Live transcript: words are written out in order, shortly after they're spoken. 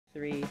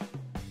3,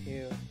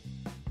 2,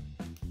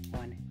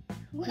 1.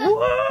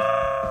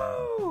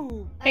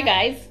 Whoa! Hey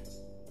guys.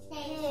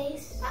 Hey.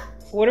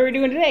 What are we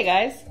doing today,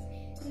 guys?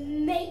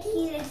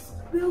 Making a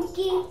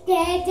spooky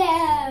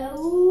Jello.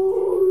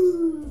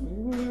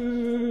 Ooh,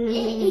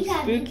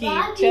 spooky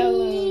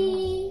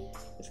Jello.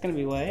 It's gonna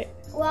be what?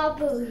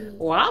 Wobbly.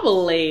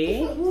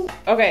 Wobbly?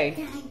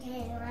 Okay.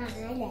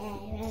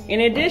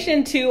 In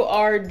addition to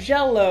our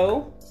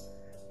Jello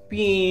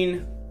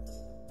being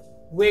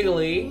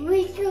wiggly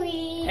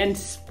and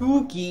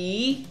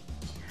spooky,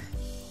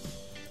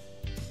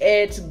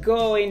 it's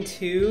going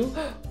to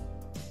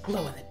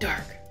glow in the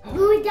dark.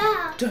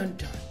 Dun,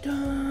 dun,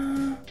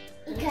 dun.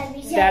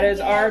 That is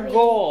our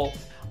goal.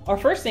 Our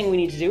first thing we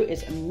need to do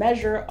is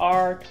measure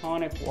our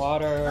tonic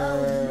water.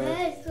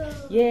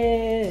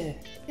 Yeah.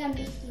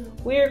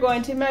 We are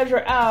going to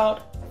measure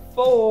out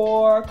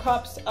 4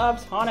 cups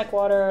of tonic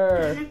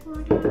water.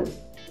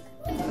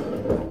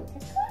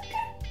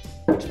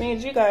 Which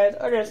means you guys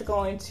are just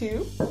going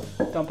to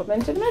dump them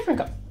into the measuring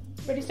cup.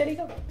 Ready, steady,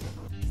 go.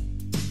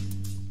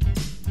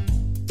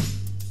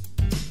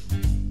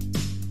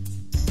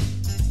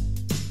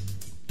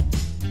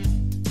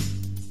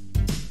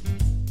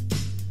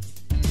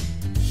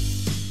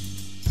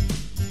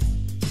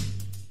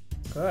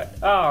 Good.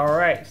 All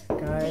right,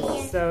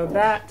 guys. So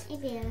that's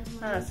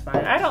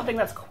fine. I don't think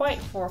that's quite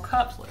 4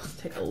 cups. Let's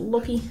take a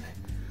looky.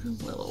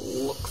 Little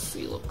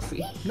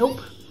look-see. Nope.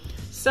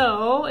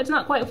 So it's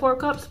not quite 4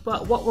 cups,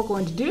 but what we're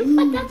going to do.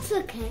 But that's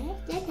okay.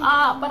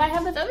 But I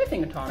have this other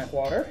thing of tonic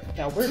water.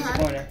 Now we're just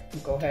going to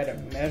go ahead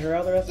and measure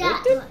out the rest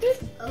of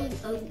it.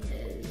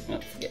 Okay.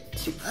 Let's get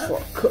to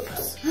 4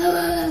 cups.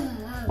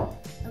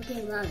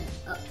 Okay, Mom.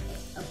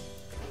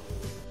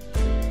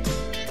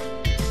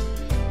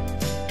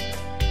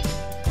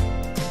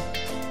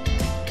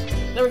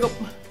 There we go.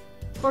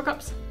 4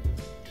 cups.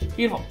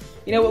 Beautiful.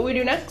 You know what we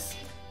do next?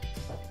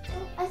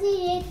 I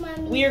see it,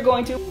 Mommy. We are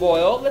going to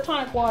boil the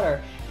tonic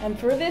water. And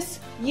for this,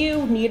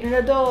 you need an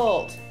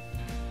adult.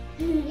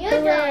 You're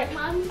adult,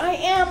 Mom. I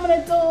am an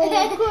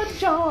adult. Good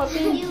job.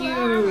 Thank you.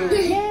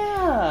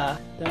 Yeah.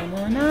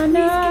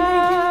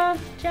 Da-na-na-na.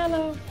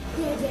 Jello.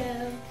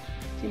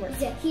 Teamwork.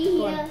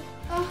 Zakia.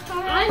 I'm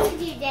going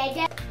to do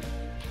that.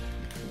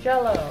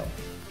 Jello.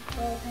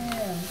 Oh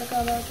man, look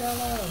at that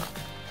Jello.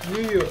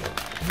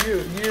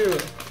 Yeah.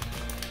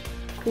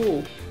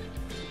 Cool.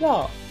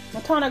 Y'all,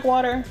 my tonic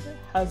water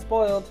has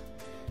boiled.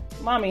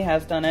 Mommy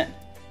has done it.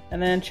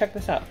 And then check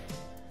this out.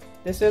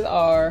 This is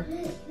our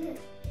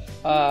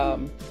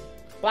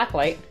black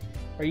light,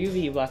 or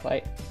UV black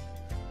light.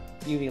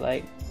 UV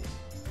light.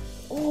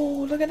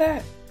 Oh, look at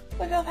that.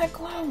 Look how that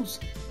glows.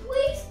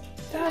 Whisk.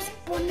 That's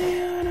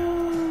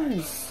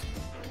bananas.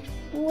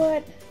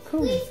 What?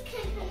 Cool.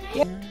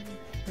 Yeah.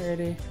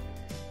 Ready.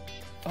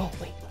 Oh,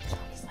 wait. Let's on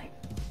this light.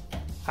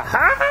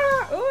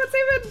 Ha-ha! Oh, it's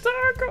even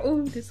darker.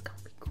 Oh, this is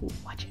gonna be cool.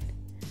 Watch it.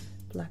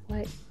 Black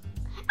light.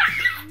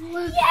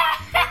 Yeah.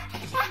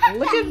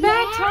 Look at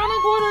that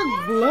tonic water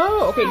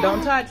glow. Okay,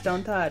 don't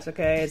touch.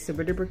 Okay, it's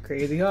super duper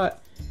crazy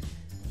hot.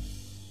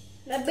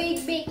 The big.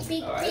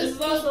 Alright, this is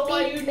also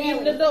why you need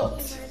an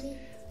adult.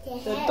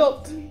 The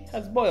adult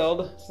has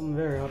boiled some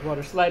very hot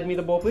water. Slide me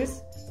the bowl,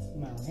 please.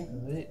 And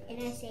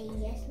I say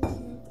yes.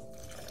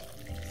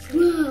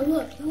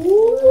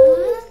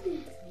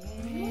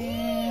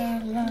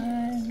 Yeah,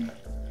 lime,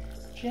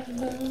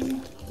 Jello.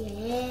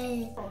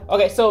 Yeah.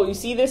 Okay, so you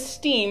see this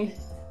steam.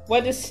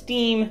 What does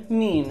steam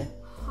mean?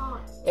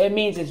 Hot. It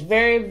means it's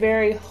very,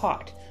 very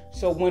hot.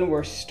 So when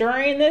we're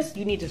stirring this,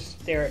 you need to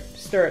stir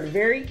it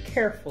very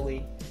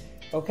carefully.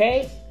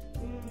 Okay?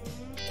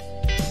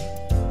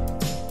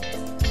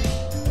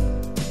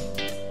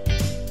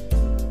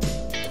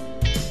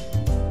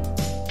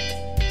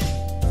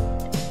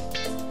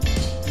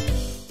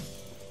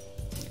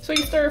 So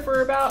you stir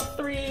for about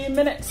 3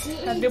 minutes.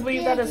 I do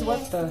believe that is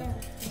what the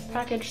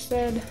package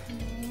said.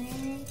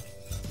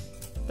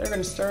 They're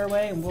gonna stir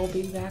away and we'll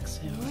be back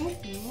soon.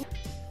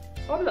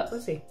 Hold it up,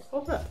 let's see.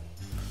 Hold it up.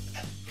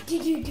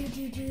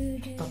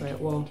 Okay,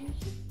 well,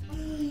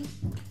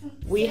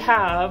 we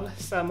have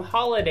some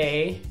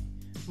holiday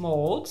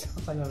molds.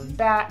 Looks like a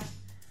bat,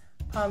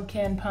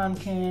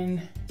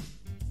 pumpkin,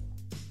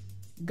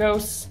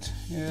 ghost,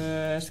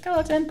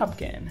 skeleton,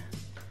 pumpkin.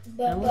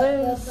 And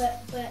Liz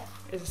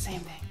is the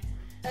same thing.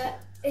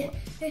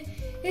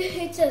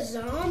 It's a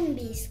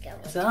zombie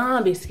skeleton.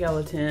 Zombie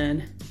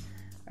skeleton.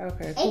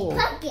 Okay, cool.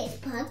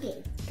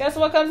 Pumpkin. Guess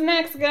what comes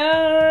next,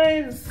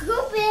 guys?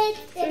 Scoop it.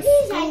 Scoop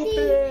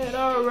it.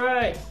 All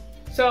right.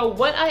 So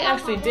what I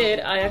actually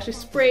did, I actually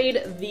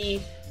sprayed the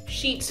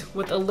sheets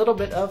with a little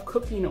bit of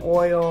cooking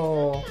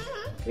oil.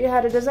 We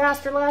had a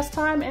disaster last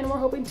time, and we're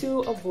hoping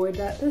to avoid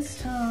that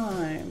this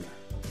time.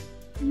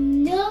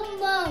 No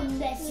more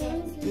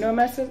messes. No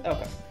messes?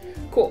 Okay.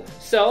 Cool.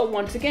 So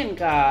once again,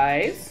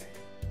 guys,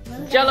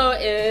 Jello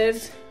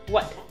is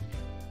what?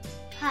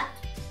 Hot.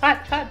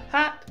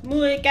 Hot.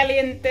 Muy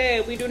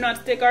caliente. We do not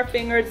stick our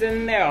fingers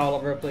in there.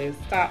 Oliver, please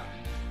stop.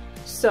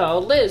 So,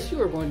 Liz,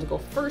 you are going to go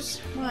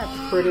first, my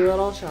pretty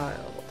little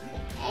child.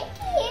 Thank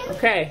you.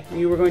 Okay,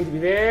 you were going to be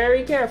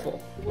very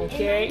careful,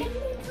 okay?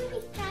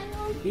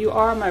 You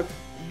are my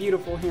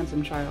beautiful,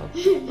 handsome child.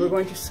 We're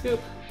going to scoop,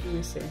 let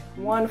me see,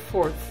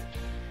 1/4.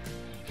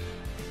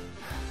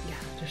 Yeah,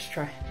 just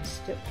try,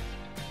 just dip.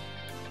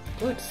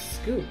 Good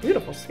scoop,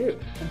 beautiful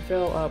scoop. And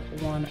fill up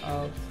one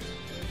of,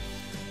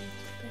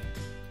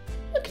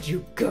 look at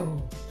you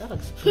go. That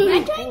looks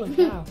great, holy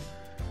cow.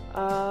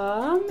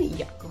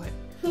 Yeah, go ahead.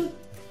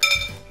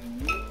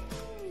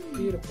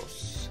 Beautiful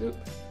soup,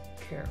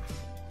 careful.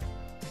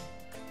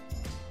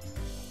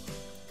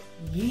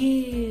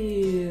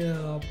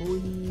 Yeah,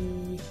 boy.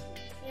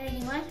 Yeah,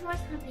 you want to watch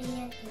my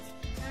video,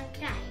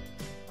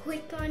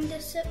 click on the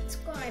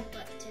subscribe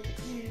button.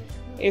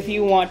 If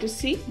you want to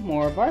see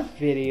more of our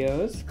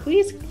videos,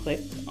 please click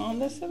on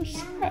the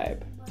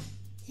subscribe.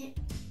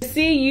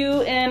 See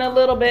you in a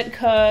little bit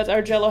because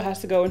our Jello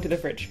has to go into the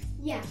fridge.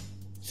 Yeah.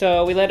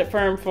 So we let it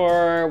firm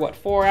for what,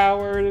 4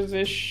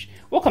 hours-ish?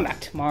 We'll come back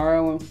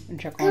tomorrow and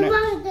check on it.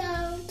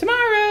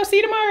 Tomorrow. See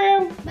you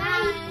tomorrow.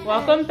 Bye.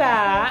 Welcome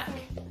back.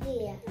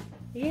 Yeah.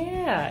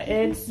 Yeah,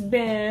 it's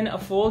been a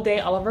full day.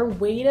 Oliver,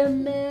 wait a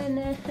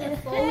minute. A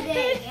full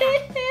day.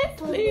 Yeah.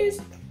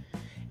 Please.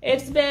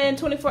 It's been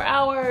 24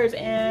 hours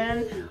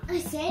and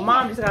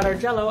Mom just got our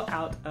Jello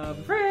out of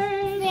the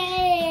fridge.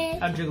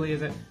 How jiggly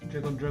is it?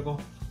 Jiggle, jiggle.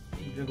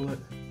 Jiggle it.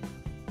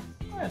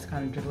 Oh, it's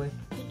kind of jiggly.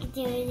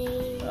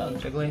 Oh,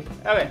 jiggly.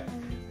 Okay,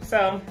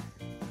 so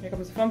here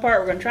comes the fun part.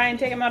 We're going to try and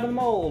take them out of the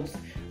molds.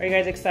 Are you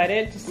guys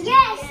excited to see?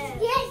 Yes.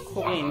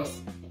 Cool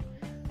beans.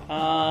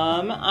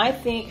 I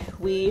think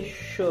we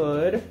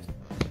should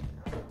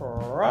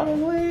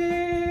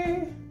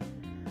probably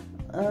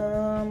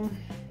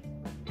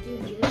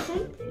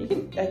you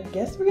can. I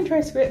guess we can try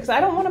and squeeze it because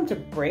I don't want them to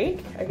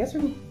break. I guess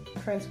we can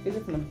try and squeeze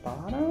it from the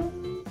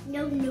bottom.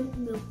 No.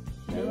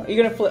 No?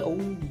 You're gonna flip. Oh,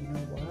 you know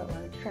what? Why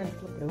are you trying to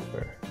flip it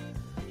over?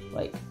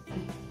 Like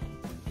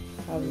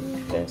how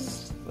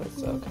this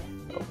was okay.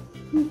 Oh.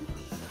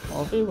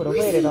 Well, if we would have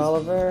waited,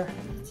 Oliver.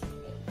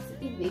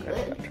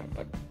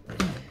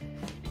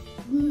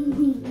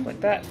 Like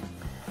that.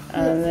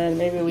 And then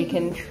maybe we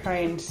can try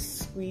and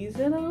squeeze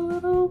it a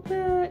little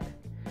bit.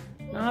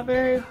 Not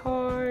very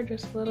hard,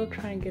 just a little.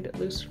 Try and get it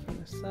loose from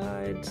the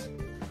sides.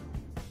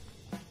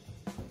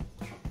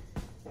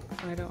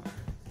 I don't.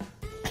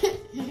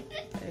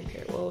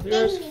 Okay, well if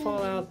yours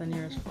fall out, then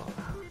yours fall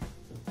out.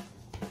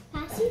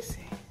 Let's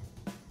see.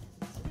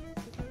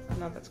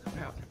 No, that's coming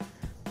out.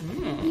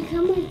 You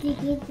come with the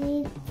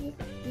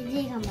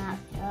come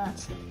out.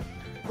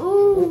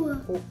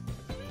 Ooh.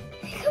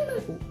 Come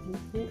on.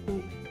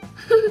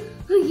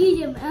 Get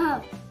him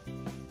out.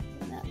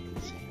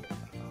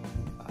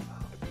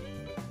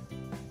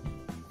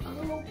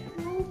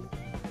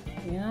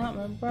 Yeah,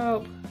 my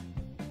rope.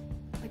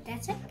 But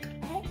that's it.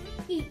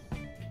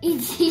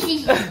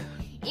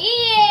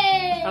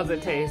 Yeah. How's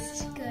it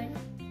taste?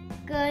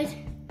 Good.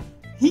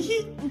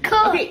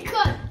 Okay.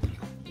 Good.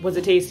 Was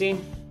it tasty?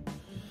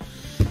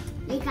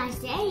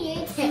 Because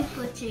it's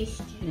super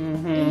tasty.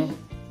 Mm-hmm.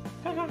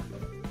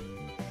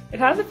 It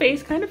has a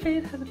face, kind of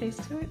face, has a face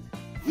to it.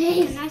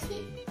 Can I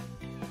see?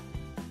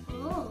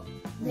 Oh.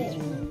 This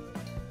one.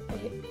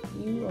 Okay,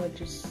 you are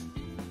just...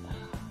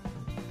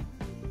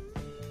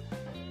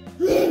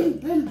 We're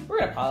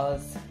gonna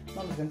pause.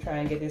 Mom's gonna try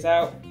and get these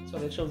out so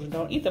the children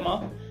don't eat them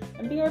all.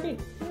 And BRB,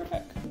 be right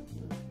back.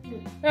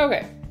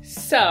 Okay,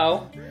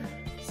 so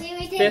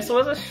this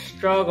was a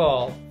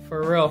struggle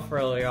for real,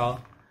 y'all.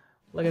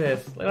 Look at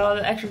this. Look at all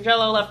the extra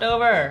Jello left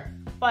over.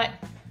 But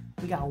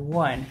we got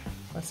one.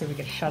 Let's see if we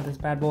can shove this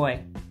bad boy.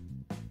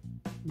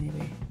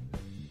 Maybe.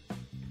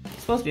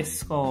 It's supposed to be a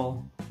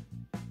skull.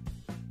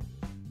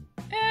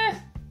 I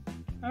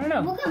don't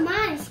know. Look at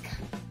mine.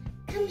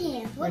 Come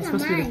here. Look It's at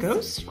supposed to be the mine.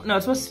 ghost? No,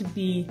 it's supposed to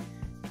be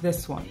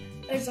this one.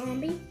 A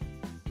zombie?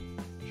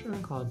 Sure,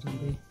 I'll call it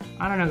zombie.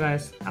 I don't know,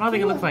 guys. I don't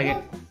think it looks like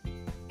it.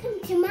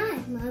 Come to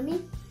mine,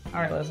 Mommy.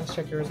 All right, let's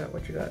check yours out.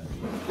 What you got?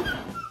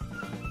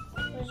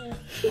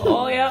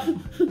 Oh, yep.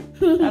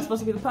 That's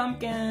supposed to be the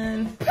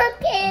pumpkin.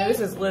 Pumpkin. And this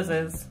is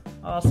Liz's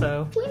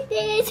also. We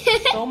did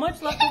it. So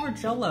much leftover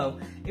Jello.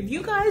 If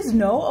you guys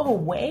know of a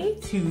way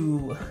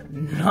to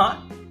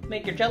not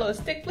make your Jello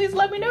stick, please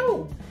let me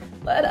know.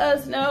 Let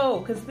us know,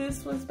 because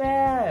this was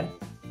bad.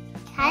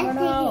 I don't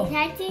know.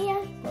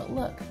 But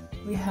look,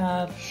 we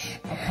have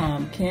a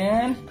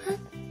pumpkin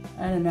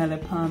and another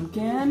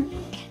pumpkin.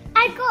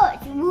 I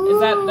got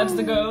it. That's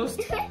the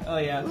ghost? Oh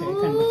yeah, okay, it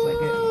kind of looks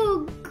like it.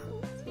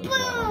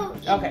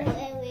 Okay.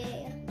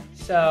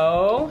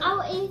 So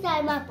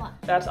inside my pot.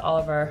 That's all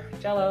of our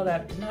Jello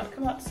that did not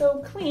come out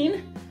so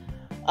clean.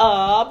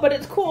 But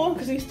it's cool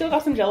because we still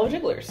got some Jello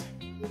jigglers.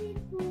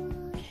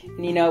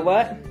 And you know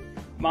what?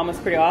 Mama's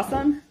pretty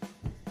awesome.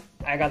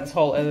 I got this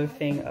whole other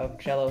thing of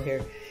Jello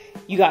here.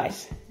 You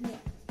guys.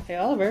 Hey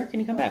Oliver, can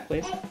you come back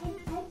please?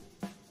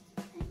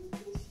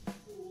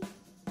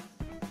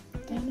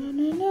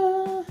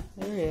 Da-na-na-na.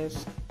 There he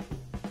is.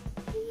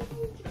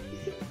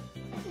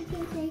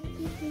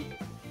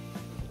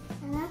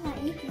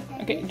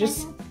 Okay,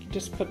 just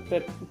put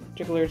the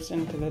jigglers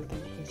into the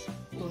thing, please.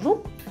 There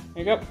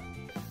you go.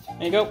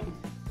 There you go.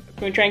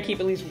 Can we try and keep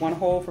at least one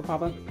hole for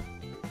Papa?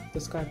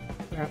 This guy,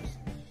 perhaps.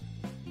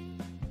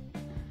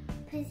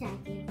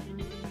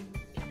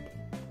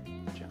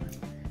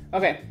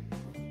 Okay.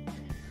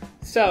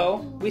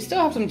 So we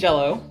still have some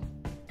Jello,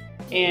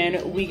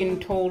 and we can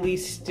totally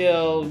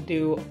still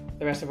do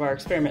the rest of our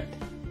experiment.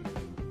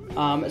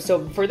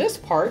 So for this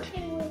part,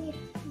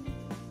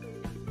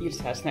 you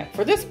just had a snack.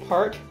 For this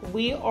part,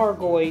 we are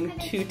going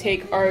to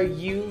take our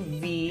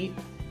UV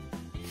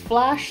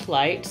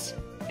flashlights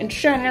and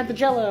shine it at the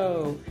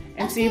Jello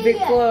and see if it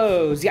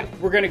glows. Yeah,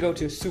 we're gonna go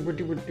to a super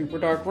duper duper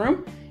dark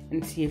room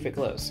and see if it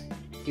glows.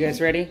 You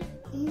guys ready?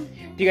 Do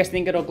you guys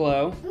think it'll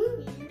glow?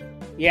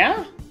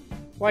 Yeah?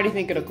 Why do you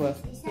think it'll glow?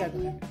 Yeah, go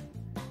ahead.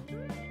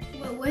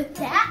 Well, with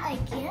that, I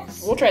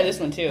guess. We'll try this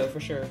one too,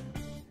 for sure.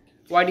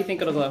 Why do you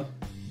think it'll glow?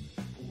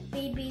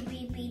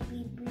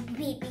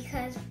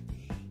 Because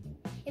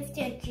if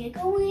they're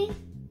jiggling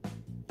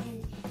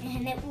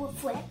and it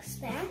reflects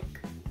back,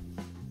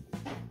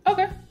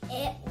 okay,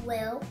 it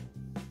will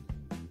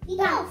be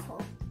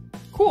powerful.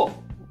 Cool.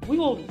 We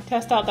will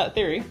test out that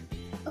theory.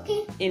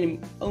 Okay.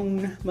 In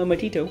un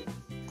momentito.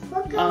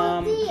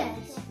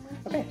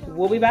 Okay,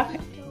 we'll be back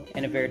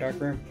in a very dark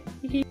room.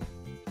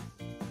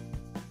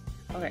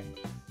 Okay,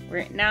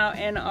 we're now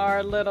in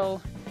our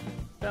little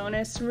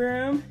bonus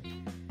room.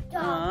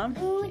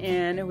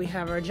 And we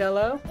have our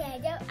Jello.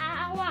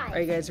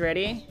 Are you guys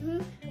ready?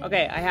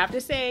 Okay, I have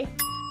to say,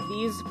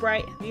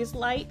 these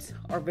lights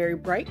are very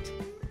bright.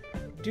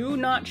 Do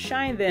not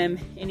shine them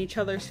in each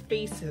other's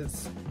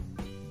faces.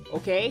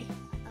 Okay?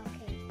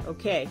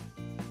 Okay.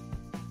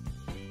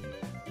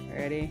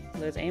 Ready?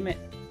 Let's aim it.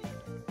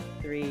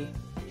 3,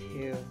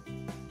 2,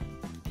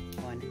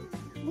 1.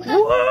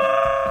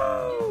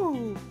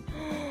 Whoa!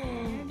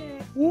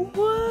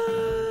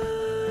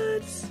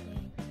 What?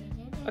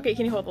 Okay,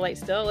 can you hold the light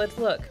still? Let's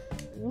look.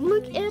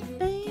 Look at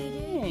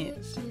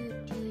that.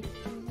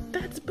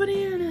 That's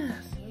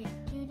bananas.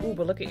 Ooh,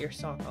 but look at your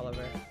sock,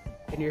 Oliver.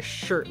 And your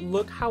shirt.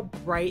 Look how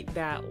bright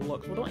that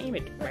looks. Well, don't aim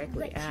it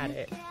directly at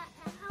it.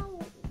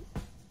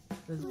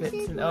 There's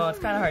bits and oh, it's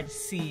kind of hard to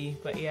see,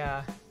 but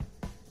yeah.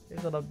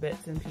 There's little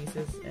bits and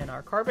pieces in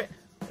our carpet,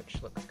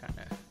 which looks kind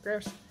of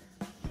gross.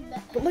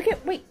 But look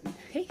at, wait,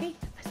 hey, I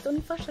still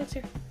need flashlights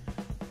here.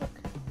 Look,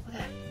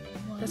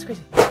 that's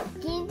crazy.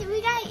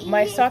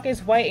 My sock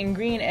is white and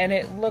green, and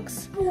it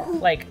looks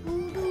like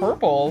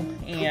purple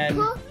and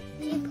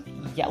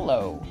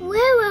yellow.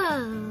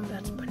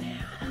 That's bananas.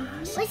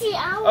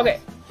 Okay,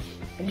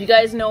 do you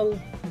guys know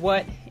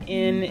what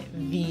in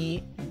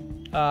the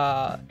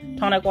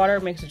tonic water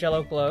makes the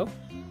Jello glow?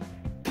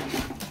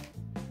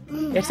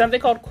 It's something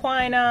called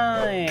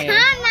quinine.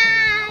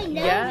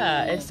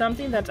 Yeah, it's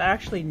something that's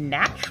actually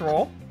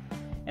natural,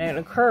 and it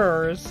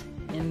occurs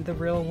in the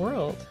real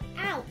world.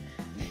 Ow!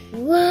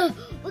 Whoa!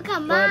 Look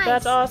at mine. But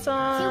that's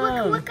awesome. See,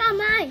 look at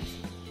mine.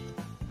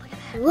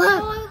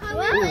 Whoa! How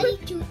ready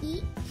to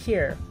eat?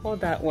 Here,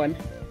 hold that one.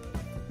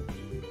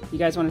 You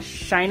guys want to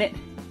shine it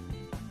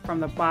from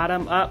the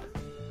bottom up?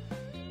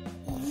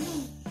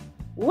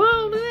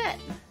 Whoa! Look at that.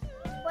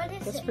 What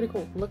is That's it? pretty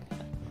cool. Look.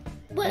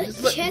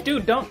 Look,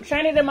 dude, don't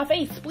shine it in my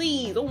face,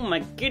 please. Oh my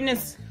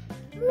goodness.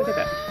 Look at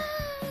that.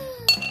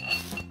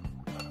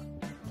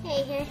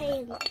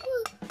 Hey.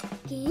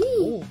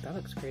 Oh, that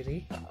looks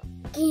crazy.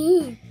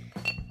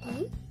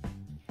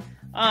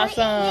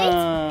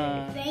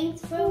 Awesome.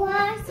 Thanks for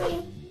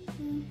watching.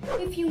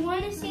 If you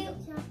want to see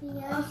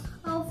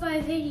all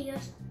 5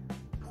 videos,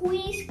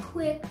 please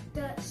click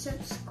the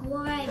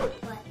subscribe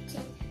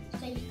button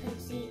so you can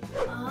see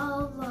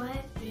all of our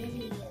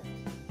videos.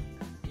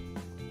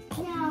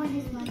 Now I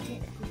just want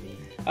it.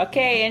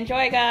 Okay,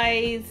 enjoy,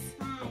 guys.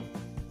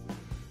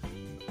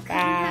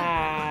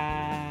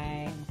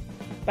 Bye.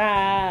 Bye.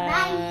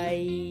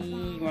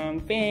 Bye. Wrong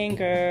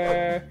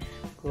finger.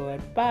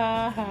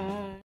 Goodbye.